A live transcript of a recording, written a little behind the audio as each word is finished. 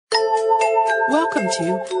Welcome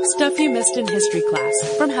to Stuff You Missed in History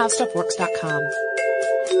Class from HowStuffWorks.com.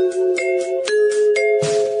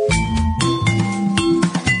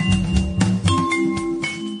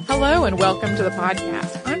 Hello and welcome to the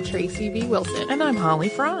podcast. I'm Tracy V. Wilson. And I'm Holly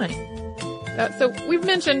Fry. So we've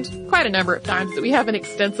mentioned quite a number of times that we have an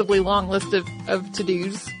extensively long list of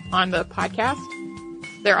to-dos on the podcast.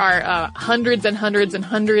 There are hundreds and hundreds and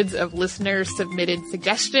hundreds of listeners submitted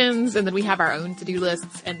suggestions, and then we have our own to-do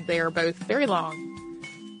lists, and they are both very long.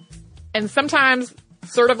 And sometimes,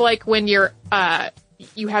 sort of like when you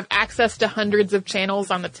have access to hundreds of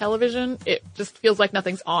channels on the television, it just feels like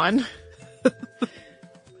nothing's on.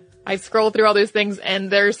 I scroll through all those things,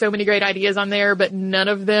 and there are so many great ideas on there, but none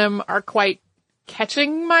of them are quite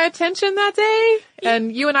catching my attention that day.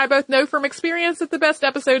 And you and I both know from experience that the best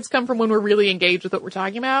episodes come from when we're really engaged with what we're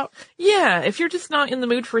talking about. Yeah, if you're just not in the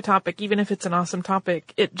mood for a topic, even if it's an awesome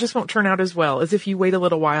topic, it just won't turn out as well as if you wait a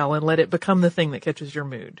little while and let it become the thing that catches your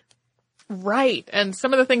mood. Right. And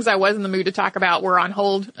some of the things I was in the mood to talk about were on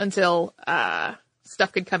hold until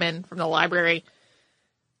stuff could come in from the library.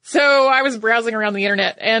 So I was browsing around the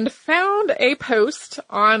internet and found a post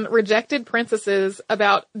on Rejected Princesses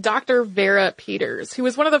about Dr. Vera Peters, who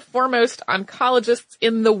was one of the foremost oncologists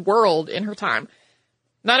in the world in her time.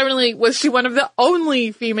 Not only was she one of the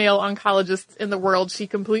only female oncologists in the world, she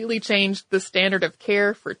completely changed the standard of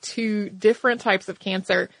care for two different types of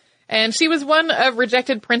cancer. And she was one of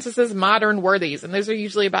Rejected Princesses' modern worthies, and those are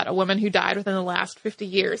usually about a woman who died within the last 50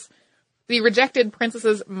 years. The Rejected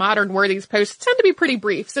Princesses' Modern Worthies posts tend to be pretty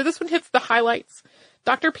brief, so this one hits the highlights.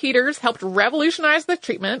 Dr. Peters helped revolutionize the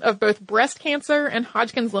treatment of both breast cancer and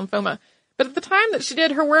Hodgkin's lymphoma, but at the time that she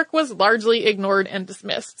did, her work was largely ignored and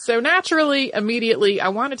dismissed. So naturally, immediately, I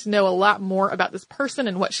wanted to know a lot more about this person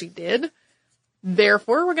and what she did.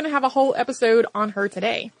 Therefore, we're going to have a whole episode on her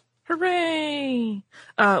today. Hooray!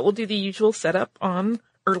 We'll do the usual setup on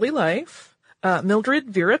early life. Mildred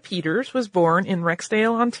Vera Peters was born in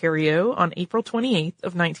Rexdale, Ontario on April 28th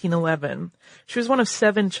of 1911. She was one of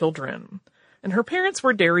 7 children, and her parents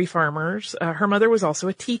were dairy farmers. Her mother was also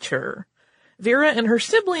a teacher. Vera and her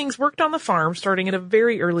siblings worked on the farm starting at a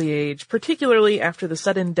very early age, particularly after the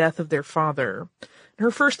sudden death of their father.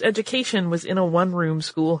 Her first education was in a one-room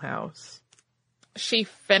schoolhouse. She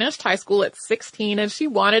finished high school at 16, and she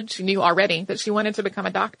knew already that she wanted to become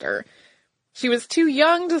a doctor. She was too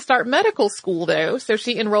young to start medical school, though, so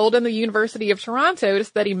she enrolled in the University of Toronto to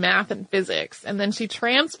study math and physics, and then she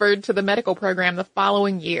transferred to the medical program the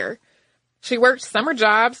following year. She worked summer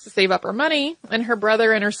jobs to save up her money, and her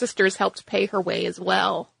brother and her sisters helped pay her way as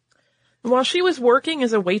well. While she was working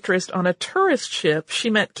as a waitress on a tourist ship, she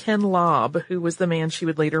met Ken Lobb, who was the man she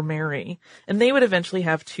would later marry, and they would eventually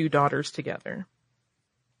have 2 daughters together.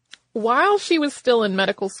 While she was still in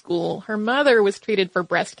medical school, her mother was treated for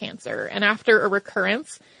breast cancer, and after a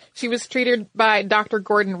recurrence, she was treated by Dr.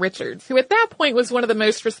 Gordon Richards, who at that point was one of the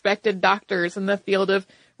most respected doctors in the field of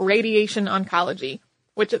radiation oncology,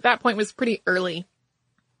 which at that point was pretty early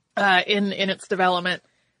in its development.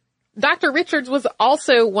 Dr. Richards was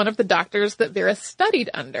also one of the doctors that Vera studied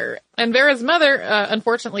under, and Vera's mother,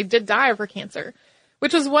 unfortunately, did die of her cancer,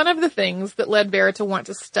 which was one of the things that led Vera to want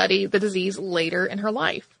to study the disease later in her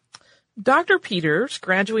life. Dr. Peters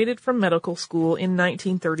graduated from medical school in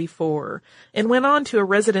 1934 and went on to a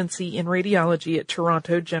residency in radiology at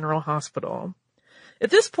Toronto General Hospital. At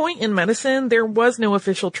this point in medicine, there was no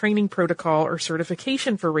official training protocol or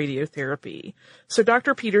certification for radiotherapy, so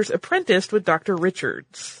Dr. Peters apprenticed with Dr.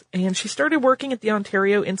 Richards, and she started working at the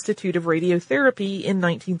Ontario Institute of Radiotherapy in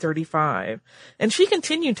 1935, and she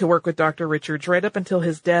continued to work with Dr. Richards right up until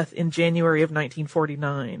his death in January of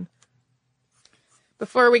 1949.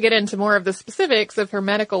 Before we get into more of the specifics of her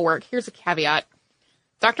medical work, here's a caveat.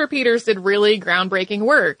 Dr. Peters did really groundbreaking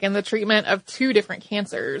work in the treatment of 2 different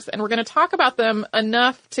cancers, and we're going to talk about them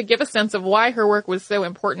enough to give a sense of why her work was so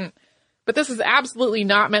important. But this is absolutely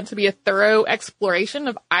not meant to be a thorough exploration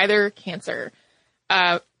of either cancer,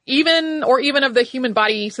 even of the human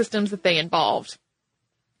body systems that they involved.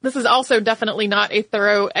 This is also definitely not a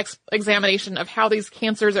thorough examination of how these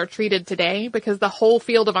cancers are treated today, because the whole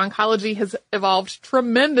field of oncology has evolved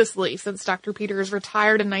tremendously since Dr. Peters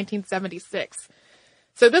retired in 1976.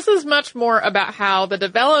 So this is much more about how the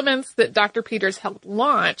developments that Dr. Peters helped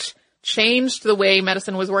launch changed the way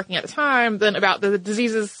medicine was working at the time than about the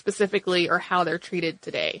diseases specifically or how they're treated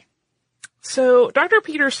today. So Dr.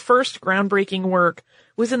 Peters' first groundbreaking work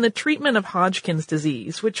was in the treatment of Hodgkin's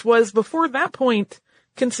disease, which was, before that point,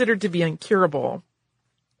 considered to be incurable.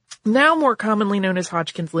 Now more commonly known as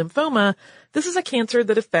Hodgkin's lymphoma, this is a cancer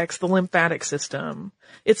that affects the lymphatic system.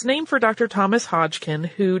 It's named for Dr. Thomas Hodgkin,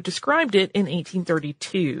 who described it in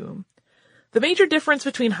 1832. The major difference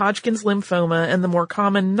between Hodgkin's lymphoma and the more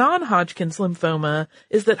common non-Hodgkin's lymphoma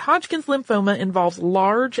is that Hodgkin's lymphoma involves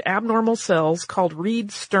large abnormal cells called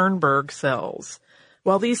Reed-Sternberg cells,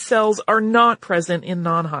 while these cells are not present in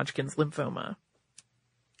non-Hodgkin's lymphoma.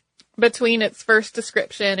 Between its first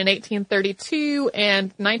description in 1832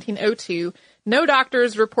 and 1902, no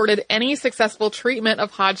doctors reported any successful treatment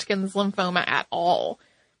of Hodgkin's lymphoma at all.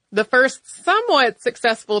 The first somewhat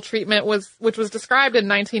successful treatment which was described in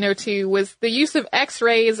 1902, was the use of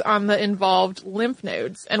X-rays on the involved lymph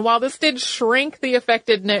nodes. And while this did shrink the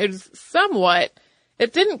affected nodes somewhat,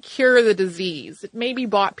 it didn't cure the disease. It maybe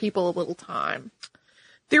bought people a little time.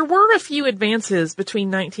 There were a few advances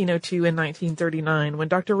between 1902 and 1939 when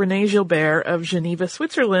Dr. René Gilbert of Geneva,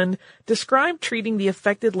 Switzerland, described treating the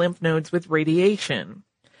affected lymph nodes with radiation.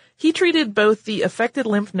 He treated both the affected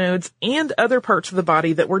lymph nodes and other parts of the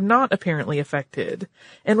body that were not apparently affected.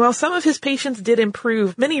 And while some of his patients did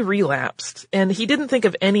improve, many relapsed, and he didn't think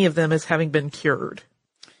of any of them as having been cured.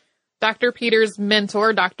 Dr. Peters'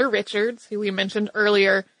 mentor, Dr. Richards, who we mentioned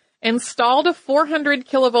earlier, installed a 400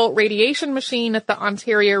 kilovolt radiation machine at the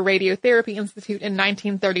Ontario Radiotherapy Institute in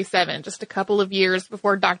 1937, just a couple of years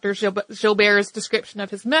before Dr. Gilbert's description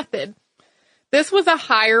of his method. This was a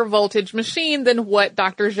higher voltage machine than what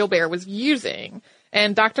Dr. Gilbert was using,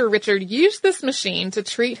 and Dr. Richard used this machine to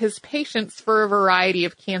treat his patients for a variety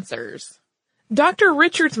of cancers. Dr.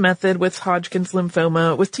 Richard's method with Hodgkin's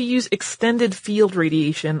lymphoma was to use extended field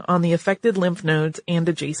radiation on the affected lymph nodes and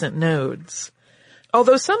adjacent nodes.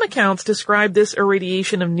 Although some accounts describe this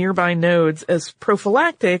irradiation of nearby nodes as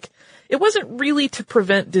prophylactic, it wasn't really to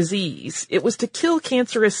prevent disease. It was to kill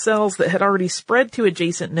cancerous cells that had already spread to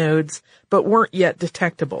adjacent nodes but weren't yet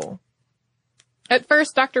detectable. At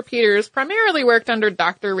first, Dr. Peters primarily worked under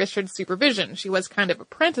Dr. Richard's supervision. She was kind of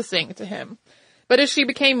apprenticing to him. But as she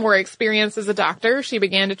became more experienced as a doctor, she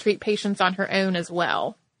began to treat patients on her own as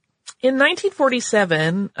well. In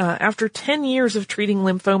 1947, after 10 years of treating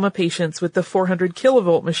lymphoma patients with the 400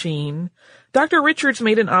 kilovolt machine, Dr. Richards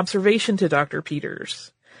made an observation to Dr.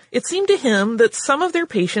 Peters. It seemed to him that some of their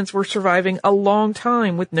patients were surviving a long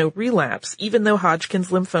time with no relapse, even though Hodgkin's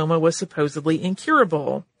lymphoma was supposedly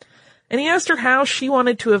incurable. And he asked her how she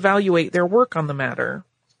wanted to evaluate their work on the matter.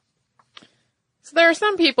 So there are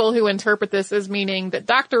some people who interpret this as meaning that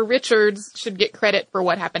Dr. Richards should get credit for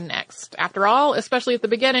what happened next. After all, especially at the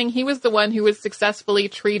beginning, he was the one who was successfully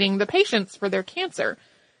treating the patients for their cancer.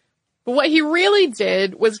 But what he really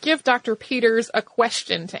did was give Dr. Peters a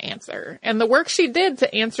question to answer, and the work she did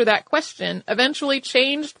to answer that question eventually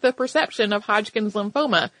changed the perception of Hodgkin's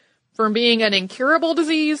lymphoma from being an incurable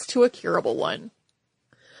disease to a curable one.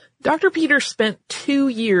 Dr. Peters spent 2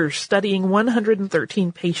 years studying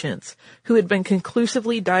 113 patients who had been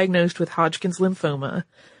conclusively diagnosed with Hodgkin's lymphoma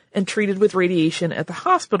and treated with radiation at the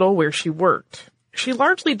hospital where she worked. She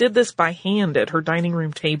largely did this by hand at her dining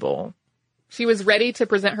room table. She was ready to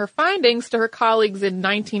present her findings to her colleagues in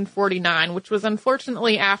 1949, which was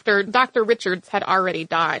unfortunately after Dr. Richards had already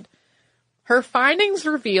died. Her findings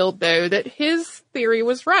revealed, though, that his theory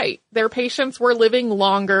was right. Their patients were living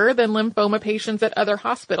longer than lymphoma patients at other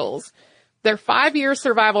hospitals. Their 5-year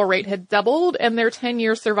survival rate had doubled, and their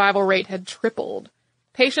 10-year survival rate had tripled.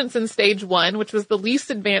 Patients in stage 1, which was the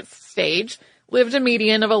least advanced stage, lived a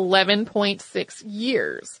median of 11.6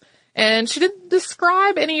 years. And she didn't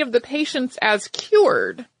describe any of the patients as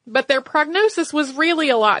cured, but their prognosis was really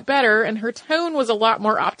a lot better, and her tone was a lot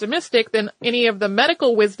more optimistic than any of the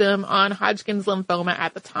medical wisdom on Hodgkin's lymphoma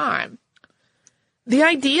at the time. The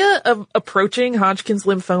idea of approaching Hodgkin's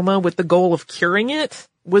lymphoma with the goal of curing it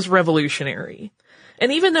was revolutionary.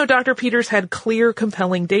 And even though Dr. Peters had clear,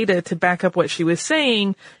 compelling data to back up what she was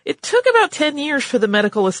saying, it took about 10 years for the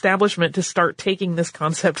medical establishment to start taking this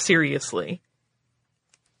concept seriously.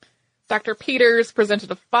 Dr. Peters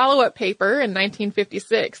presented a follow-up paper in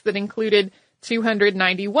 1956 that included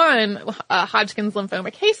 291 Hodgkin's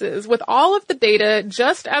lymphoma cases, with all of the data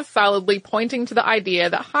just as solidly pointing to the idea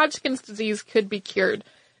that Hodgkin's disease could be cured,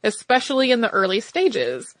 especially in the early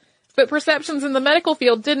stages. But perceptions in the medical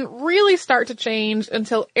field didn't really start to change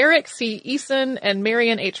until Eric C. Eason and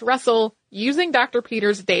Marion H. Russell, using Dr.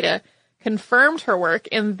 Peters' data, confirmed her work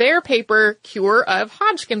in their paper, Cure of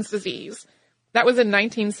Hodgkin's Disease. That was in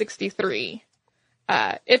 1963.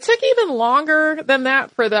 It took even longer than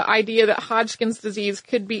that for the idea that Hodgkin's disease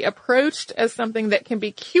could be approached as something that can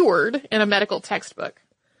be cured in a medical textbook.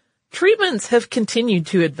 Treatments have continued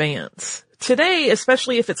to advance. Today,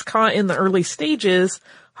 especially if it's caught in the early stages,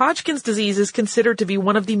 Hodgkin's disease is considered to be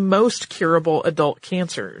one of the most curable adult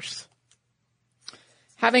cancers.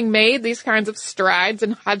 Having made these kinds of strides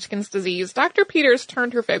in Hodgkin's disease, Dr. Peters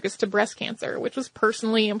turned her focus to breast cancer, which was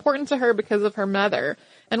personally important to her because of her mother.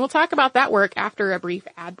 And we'll talk about that work after a brief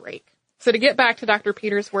ad break. So to get back to Dr.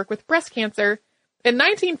 Peters' work with breast cancer, in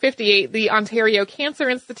 1958, the Ontario Cancer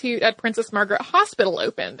Institute at Princess Margaret Hospital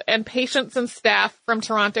opened, and patients and staff from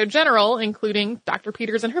Toronto General, including Dr.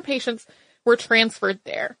 Peters and her patients, were transferred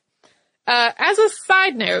there. As a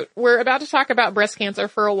side note, we're about to talk about breast cancer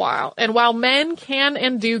for a while, and while men can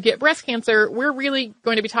and do get breast cancer, we're really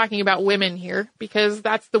going to be talking about women here, because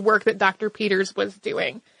that's the work that Dr. Peters was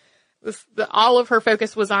doing. All of her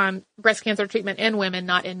focus was on breast cancer treatment in women,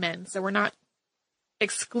 not in men, so we're not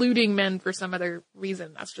excluding men for some other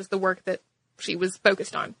reason. That's just the work that she was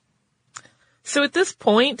focused on. So at this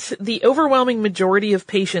point, the overwhelming majority of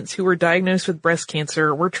patients who were diagnosed with breast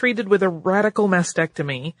cancer were treated with a radical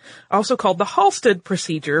mastectomy, also called the Halsted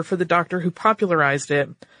procedure for the doctor who popularized it,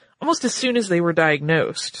 almost as soon as they were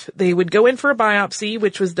diagnosed. They would go in for a biopsy,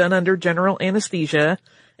 which was done under general anesthesia,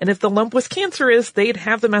 and if the lump was cancerous, they'd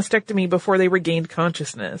have the mastectomy before they regained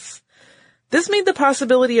consciousness. This made the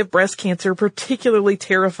possibility of breast cancer particularly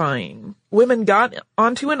terrifying. Women got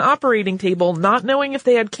onto an operating table not knowing if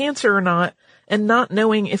they had cancer or not, and not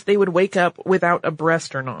knowing if they would wake up without a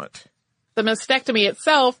breast or not. The mastectomy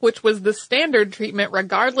itself, which was the standard treatment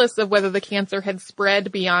regardless of whether the cancer had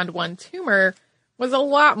spread beyond one tumor, was a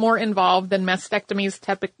lot more involved than mastectomies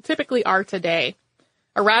typically are today.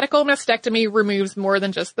 A radical mastectomy removes more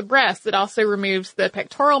than just the breast. It also removes the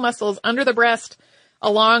pectoral muscles under the breast,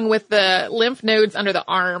 along with the lymph nodes under the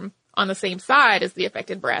arm on the same side as the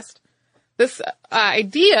affected breast. This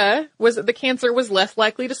idea was that the cancer was less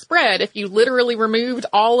likely to spread if you literally removed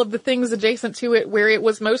all of the things adjacent to it where it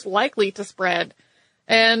was most likely to spread.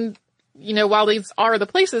 And, while these are the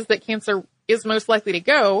places that cancer is most likely to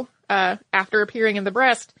go after appearing in the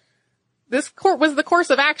breast, this was the course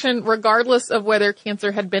of action regardless of whether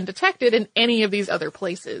cancer had been detected in any of these other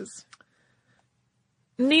places.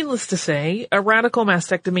 Needless to say, a radical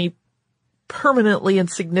mastectomy permanently and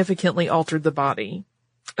significantly altered the body.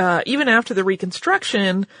 Even after the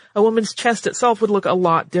reconstruction, a woman's chest itself would look a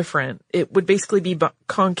lot different. It would basically be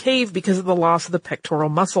concave because of the loss of the pectoral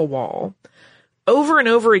muscle wall. Over and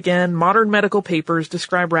over again, modern medical papers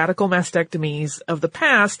describe radical mastectomies of the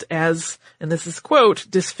past as, and this is quote,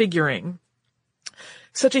 disfiguring.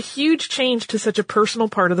 Such a huge change to such a personal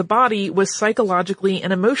part of the body was psychologically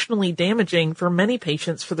and emotionally damaging for many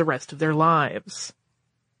patients for the rest of their lives.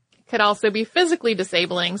 Could also be physically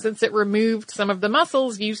disabling since it removed some of the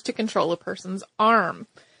muscles used to control a person's arm.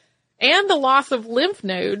 And the loss of lymph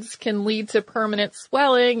nodes can lead to permanent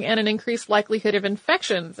swelling and an increased likelihood of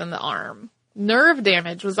infections in the arm. Nerve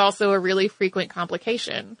damage was also a really frequent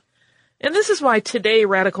complication. And this is why today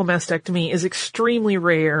radical mastectomy is extremely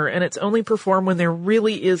rare, and it's only performed when there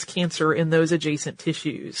really is cancer in those adjacent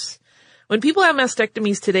tissues. When people have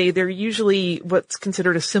mastectomies today, they're usually what's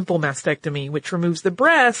considered a simple mastectomy, which removes the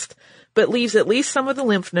breast, but leaves at least some of the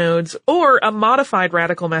lymph nodes, or a modified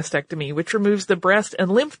radical mastectomy, which removes the breast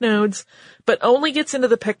and lymph nodes, but only gets into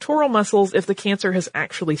the pectoral muscles if the cancer has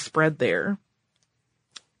actually spread there.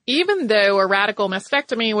 Even though a radical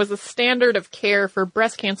mastectomy was a standard of care for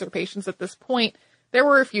breast cancer patients at this point, there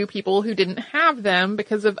were a few people who didn't have them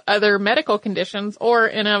because of other medical conditions, or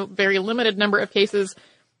in a very limited number of cases,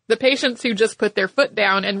 the patients who just put their foot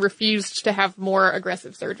down and refused to have more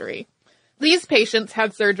aggressive surgery. These patients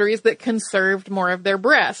had surgeries that conserved more of their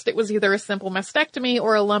breast. It was either a simple mastectomy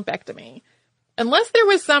or a lumpectomy. Unless there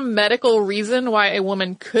was some medical reason why a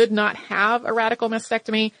woman could not have a radical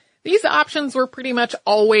mastectomy, these options were pretty much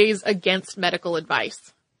always against medical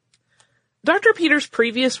advice. Dr. Peters'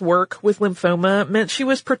 previous work with lymphoma meant she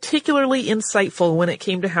was particularly insightful when it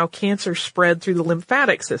came to how cancer spread through the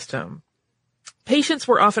lymphatic system. Patients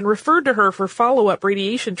were often referred to her for follow-up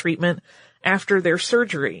radiation treatment after their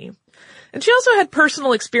surgery. And she also had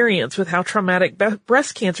personal experience with how traumatic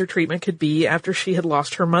breast cancer treatment could be after she had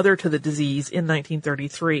lost her mother to the disease in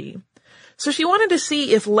 1933. So she wanted to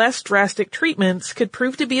see if less drastic treatments could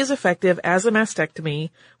prove to be as effective as a mastectomy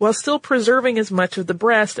while still preserving as much of the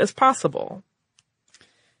breast as possible.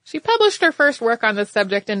 She published her first work on this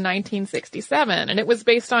subject in 1967, and it was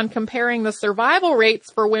based on comparing the survival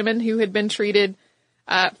rates for women who had been treated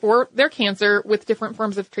for their cancer with different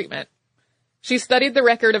forms of treatment. She studied the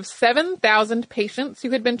record of 7,000 patients who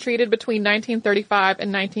had been treated between 1935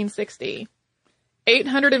 and 1960.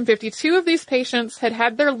 852 of these patients had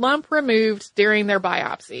had their lump removed during their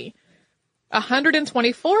biopsy.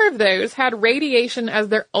 124 of those had radiation as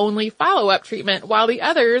their only follow-up treatment, while the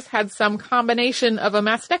others had some combination of a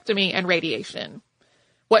mastectomy and radiation.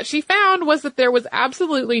 What she found was that there was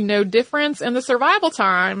absolutely no difference in the survival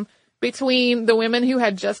time between the women who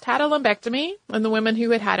had just had a lumpectomy and the women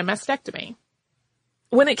who had had a mastectomy.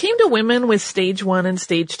 When it came to women with stage 1 and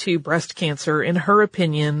stage 2 breast cancer, in her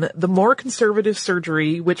opinion, the more conservative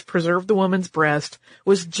surgery, which preserved the woman's breast,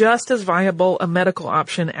 was just as viable a medical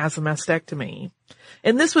option as a mastectomy.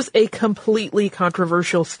 And this was a completely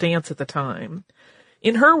controversial stance at the time.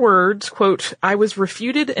 In her words, quote, "I was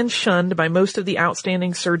refuted and shunned by most of the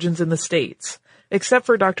outstanding surgeons in the States, except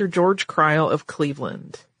for Dr. George Kreil of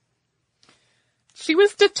Cleveland." She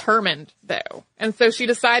was determined, though, and so she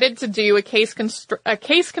decided to do a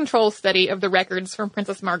case control study of the records from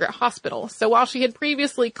Princess Margaret Hospital. So while she had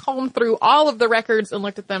previously combed through all of the records and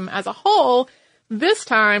looked at them as a whole, this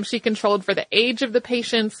time she controlled for the age of the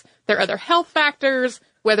patients, their other health factors,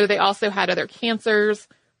 whether they also had other cancers.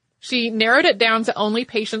 She narrowed it down to only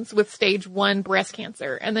patients with stage 1 breast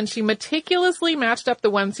cancer, and then she meticulously matched up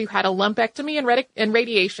the ones who had a lumpectomy and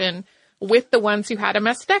radiation with the ones who had a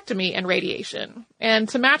mastectomy and radiation. And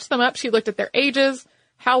to match them up, she looked at their ages,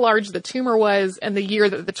 how large the tumor was, and the year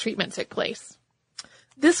that the treatment took place.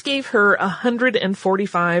 This gave her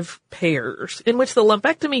 145 pairs, in which the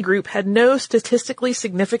lumpectomy group had no statistically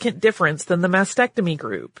significant difference than the mastectomy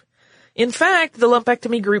group. In fact, the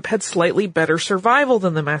lumpectomy group had slightly better survival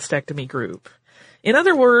than the mastectomy group. In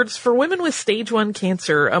other words, for women with stage 1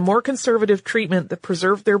 cancer, a more conservative treatment that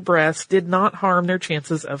preserved their breasts did not harm their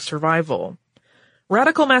chances of survival.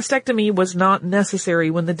 Radical mastectomy was not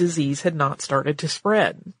necessary when the disease had not started to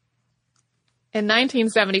spread. In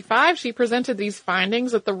 1975, she presented these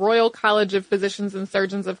findings at the Royal College of Physicians and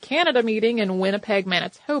Surgeons of Canada meeting in Winnipeg,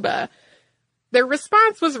 Manitoba. Their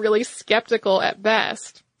response was really skeptical at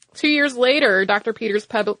best. 2 years later, Dr. Peters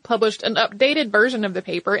published an updated version of the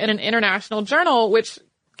paper in an international journal, which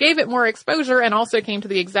gave it more exposure and also came to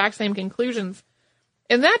the exact same conclusions.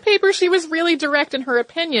 In that paper, she was really direct in her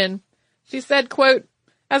opinion. She said, quote,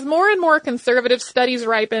 "As more and more conservative studies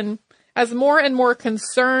ripen, as more and more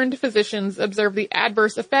concerned physicians observe the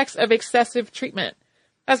adverse effects of excessive treatment,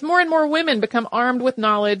 as more and more women become armed with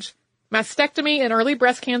knowledge, mastectomy and early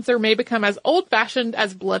breast cancer may become as old-fashioned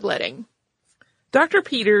as bloodletting." Dr.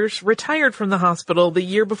 Peters retired from the hospital the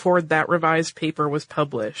year before that revised paper was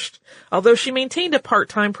published, although she maintained a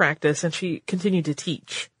part-time practice and she continued to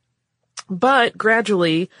teach. But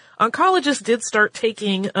gradually, oncologists did start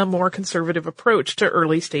taking a more conservative approach to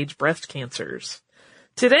early-stage breast cancers.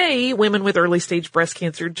 Today, women with early-stage breast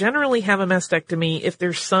cancer generally have a mastectomy if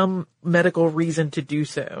there's some medical reason to do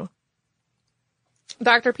so.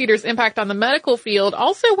 Dr. Peters' impact on the medical field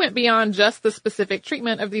also went beyond just the specific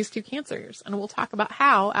treatment of these two cancers, and we'll talk about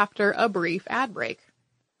how after a brief ad break.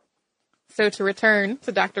 So to return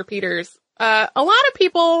to Dr. Peters, a lot of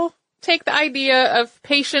people take the idea of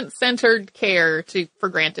patient-centered care for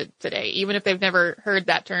granted today, even if they've never heard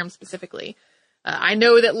that term specifically. I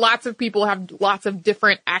know that lots of people have lots of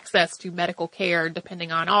different access to medical care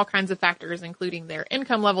depending on all kinds of factors, including their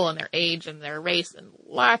income level and their age and their race and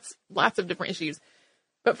lots of different issues.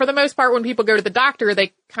 But for the most part, when people go to the doctor,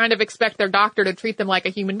 they kind of expect their doctor to treat them like a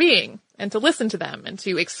human being and to listen to them and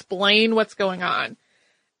to explain what's going on.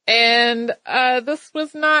 And this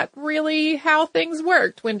was not really how things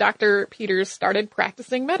worked when Dr. Peters started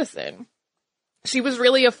practicing medicine. She was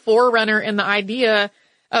really a forerunner in the idea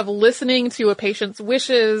of listening to a patient's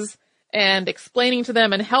wishes and explaining to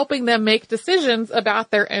them and helping them make decisions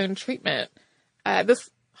about their own treatment.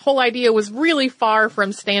 This whole idea was really far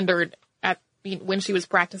from standard when she was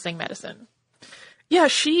practicing medicine. Yeah,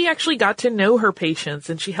 she actually got to know her patients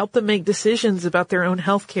and she helped them make decisions about their own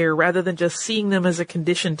health care rather than just seeing them as a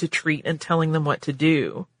condition to treat and telling them what to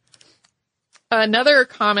do. Another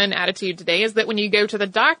common attitude today is that when you go to the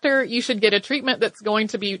doctor, you should get a treatment that's going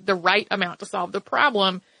to be the right amount to solve the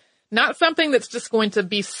problem, not something that's just going to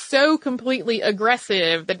be so completely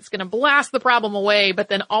aggressive that it's going to blast the problem away, but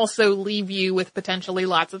then also leave you with potentially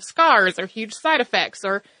lots of scars or huge side effects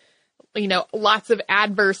or lots of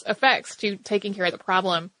adverse effects to taking care of the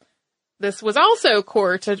problem. This was also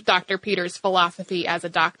core to Dr. Peters' philosophy as a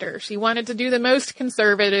doctor. She wanted to do the most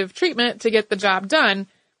conservative treatment to get the job done,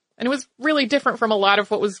 and it was really different from a lot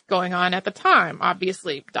of what was going on at the time.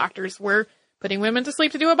 Obviously, doctors were putting women to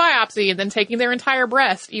sleep to do a biopsy and then taking their entire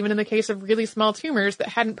breast, even in the case of really small tumors that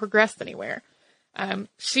hadn't progressed anywhere.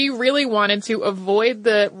 She really wanted to avoid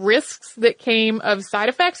the risks that came of side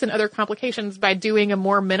effects and other complications by doing a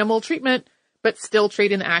more minimal treatment, but still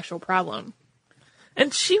treating the actual problem.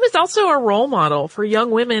 And she was also a role model for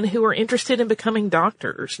young women who were interested in becoming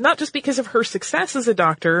doctors, not just because of her success as a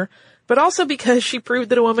doctor, but also because she proved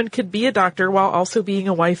that a woman could be a doctor while also being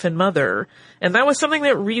a wife and mother. And that was something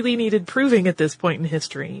that really needed proving at this point in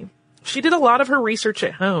history. She did a lot of her research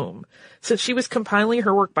at home. Since she was compiling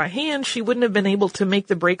her work by hand, she wouldn't have been able to make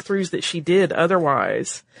the breakthroughs that she did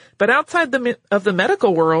otherwise. But outside of the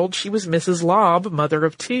medical world, she was Mrs. Lobb, mother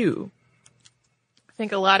of two. I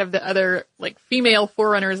think a lot of the other, female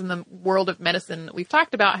forerunners in the world of medicine that we've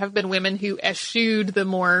talked about have been women who eschewed the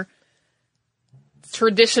more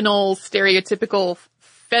traditional, stereotypical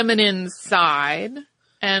feminine side.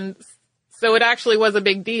 And so it actually was a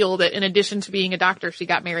big deal that in addition to being a doctor, she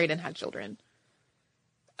got married and had children.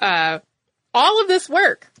 All of this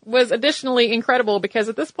work was additionally incredible because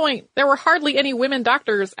at this point, there were hardly any women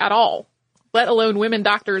doctors at all, let alone women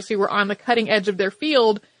doctors who were on the cutting edge of their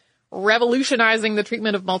field, revolutionizing the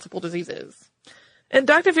treatment of multiple diseases. And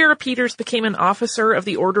Dr. Vera Peters became an officer of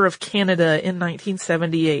the Order of Canada in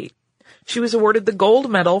 1978. She was awarded the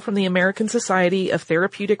Gold Medal from the American Society of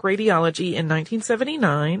Therapeutic Radiology in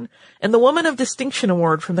 1979 and the Woman of Distinction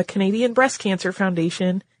Award from the Canadian Breast Cancer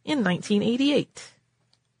Foundation in 1988.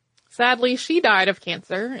 Sadly, she died of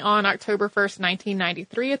cancer on October 1st,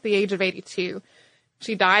 1993 at the age of 82.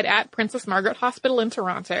 She died at Princess Margaret Hospital in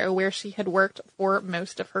Toronto, where she had worked for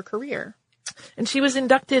most of her career. And she was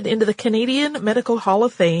inducted into the Canadian Medical Hall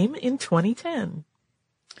of Fame in 2010.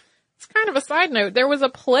 It's kind of a side note. There was a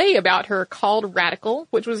play about her called Radical,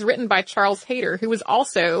 which was written by Charles Hayter, who was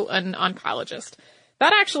also an oncologist.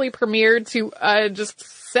 That actually premiered to just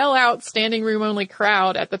sell out standing room only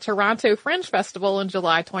crowd at the Toronto Fringe Festival in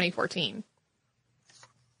July 2014.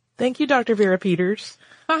 Thank you, Dr. Vera Peters.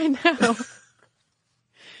 I know.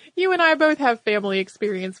 You and I both have family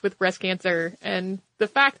experience with breast cancer, and the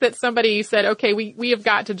fact that somebody said, okay, we have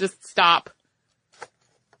got to just stop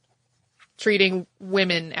treating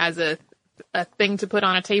women as a thing to put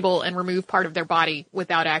on a table and remove part of their body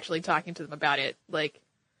without actually talking to them about it.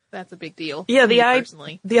 That's a big deal. Yeah, the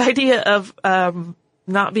idea of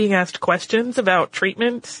not being asked questions about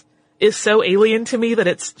treatment is so alien to me that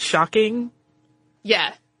it's shocking.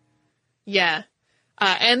 Yeah. Yeah.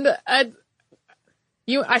 I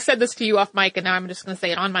said this to you off mic, and now I'm just going to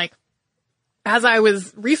say it on mic. As I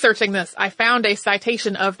was researching this, I found a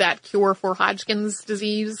citation of that Cure for Hodgkin's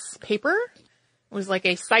disease paper. It was like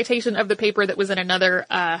a citation of the paper that was in another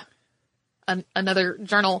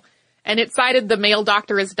journal, and it cited the male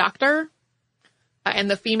doctor as doctor,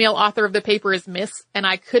 and the female author of the paper is Miss, and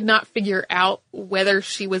I could not figure out whether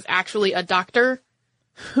she was actually a doctor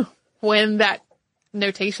when that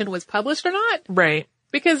notation was published or not. Right.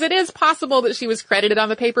 Because it is possible that she was credited on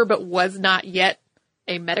the paper but was not yet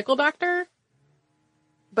a medical doctor.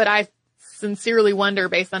 But I sincerely wonder,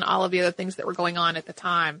 based on all of the other things that were going on at the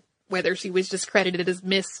time, whether she was just credited as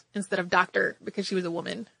Miss instead of doctor because she was a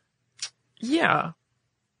woman. Yeah.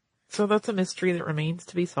 So that's a mystery that remains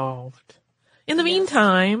to be solved. In the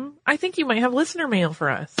meantime, I think you might have listener mail for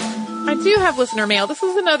us. I do have listener mail. This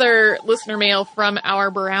is another listener mail from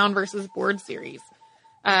our Brown versus Board series.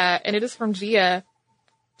 And it is from Gia.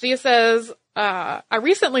 Gia says, I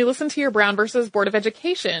recently listened to your Brown versus Board of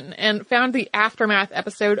Education and found the Aftermath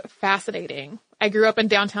episode fascinating. I grew up in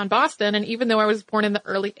downtown Boston, and even though I was born in the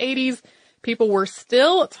early 80s, people were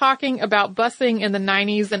still talking about busing in the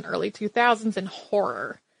 90s and early 2000s in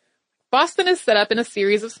horror. Boston is set up in a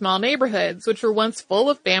series of small neighborhoods, which were once full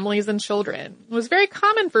of families and children. It was very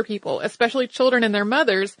common for people, especially children and their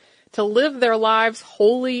mothers, to live their lives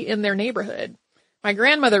wholly in their neighborhood. My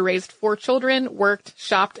grandmother raised 4 children, worked,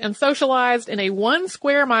 shopped, and socialized in a 1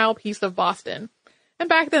 square mile piece of Boston. And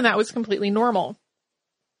back then that was completely normal.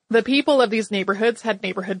 The people of these neighborhoods had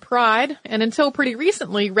neighborhood pride, and until pretty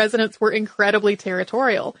recently, residents were incredibly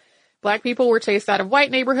territorial. Black people were chased out of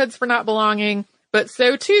white neighborhoods for not belonging, but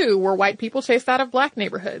so too were white people chased out of black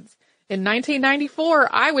neighborhoods. In 1994,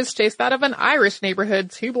 I was chased out of an Irish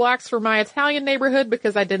neighborhood 2 blocks from my Italian neighborhood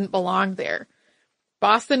because I didn't belong there.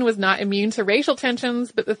 Boston was not immune to racial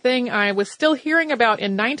tensions, but the thing I was still hearing about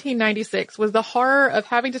in 1996 was the horror of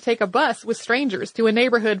having to take a bus with strangers to a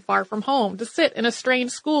neighborhood far from home to sit in a strange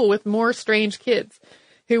school with more strange kids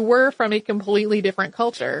who were from a completely different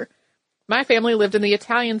culture. My family lived in the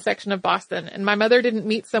Italian section of Boston, and my mother didn't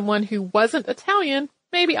meet someone who wasn't Italian,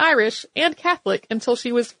 maybe Irish, and Catholic until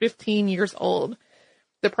she was 15 years old.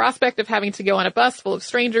 The prospect of having to go on a bus full of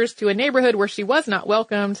strangers to a neighborhood where she was not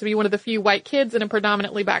welcome, to be one of the few white kids in a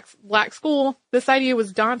predominantly black school, this idea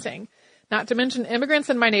was daunting. Not to mention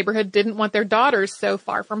immigrants in my neighborhood didn't want their daughters so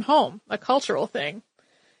far from home, a cultural thing.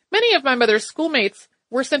 Many of my mother's schoolmates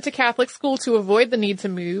were sent to Catholic school to avoid the need to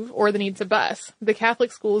move or the need to bus. The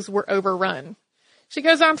Catholic schools were overrun. She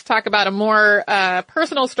goes on to talk about a more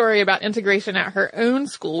personal story about integration at her own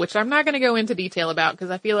school, which I'm not going to go into detail about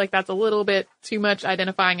because I feel like that's a little bit too much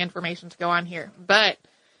identifying information to go on here. But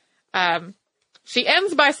she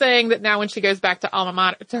ends by saying that now when she goes back to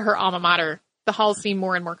her alma mater, the halls seem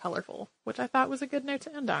more and more colorful, which I thought was a good note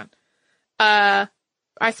to end on. I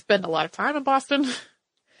spend a lot of time in Boston.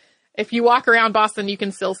 If you walk around Boston, you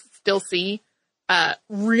can still see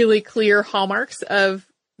really clear hallmarks of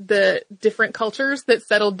the different cultures that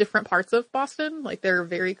settled different parts of Boston. Like, they're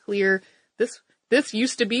very clear. This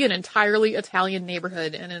used to be an entirely Italian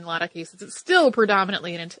neighborhood, and in a lot of cases, it's still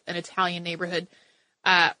predominantly an Italian neighborhood.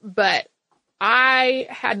 But I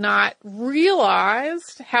had not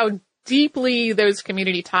realized how deeply those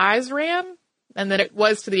community ties ran, and that it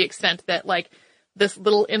was to the extent that, like, this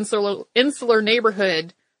little insular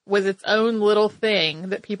neighborhood was its own little thing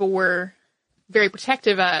that people were very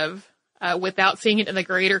protective of, without seeing it in the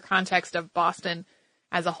greater context of Boston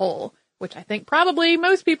as a whole, which I think probably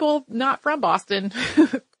most people not from Boston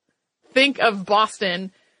think of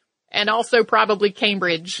Boston, and also probably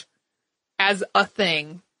Cambridge, as a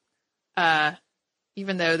thing,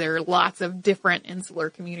 even though there are lots of different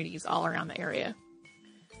insular communities all around the area.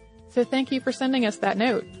 So thank you for sending us that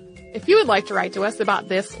note. If you would like to write to us about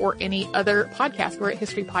this or any other podcast, we're at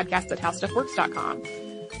historypodcast@howstuffworks.com.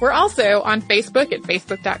 We're also on Facebook at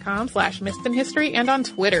facebook.com/missedinhistory and on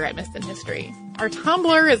Twitter at missedinhistory. Our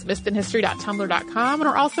Tumblr is missedinhistory.tumblr.com, and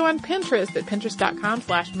we're also on Pinterest at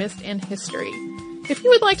pinterest.com/missedinhistory. If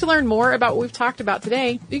you would like to learn more about what we've talked about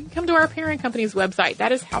today, you can come to our parent company's website.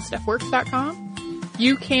 That is howstuffworks.com.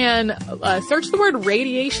 You can search the word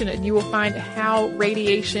radiation and you will find how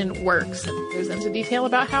radiation works. And it goes into detail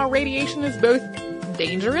about how radiation is both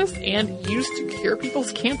dangerous and used to cure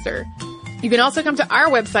people's cancer. You can also come to our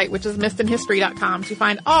website, which is missedinhistory.com, to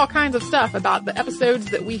find all kinds of stuff about the episodes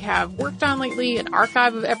that we have worked on lately, an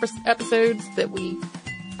archive of episodes that we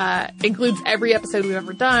includes every episode we've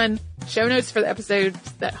ever done, show notes for the episodes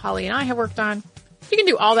that Holly and I have worked on. You can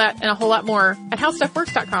do all that and a whole lot more at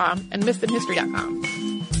howstuffworks.com and missedinhistory.com.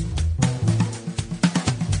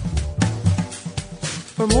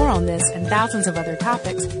 For more on this and thousands of other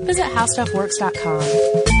topics, visit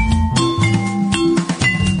howstuffworks.com.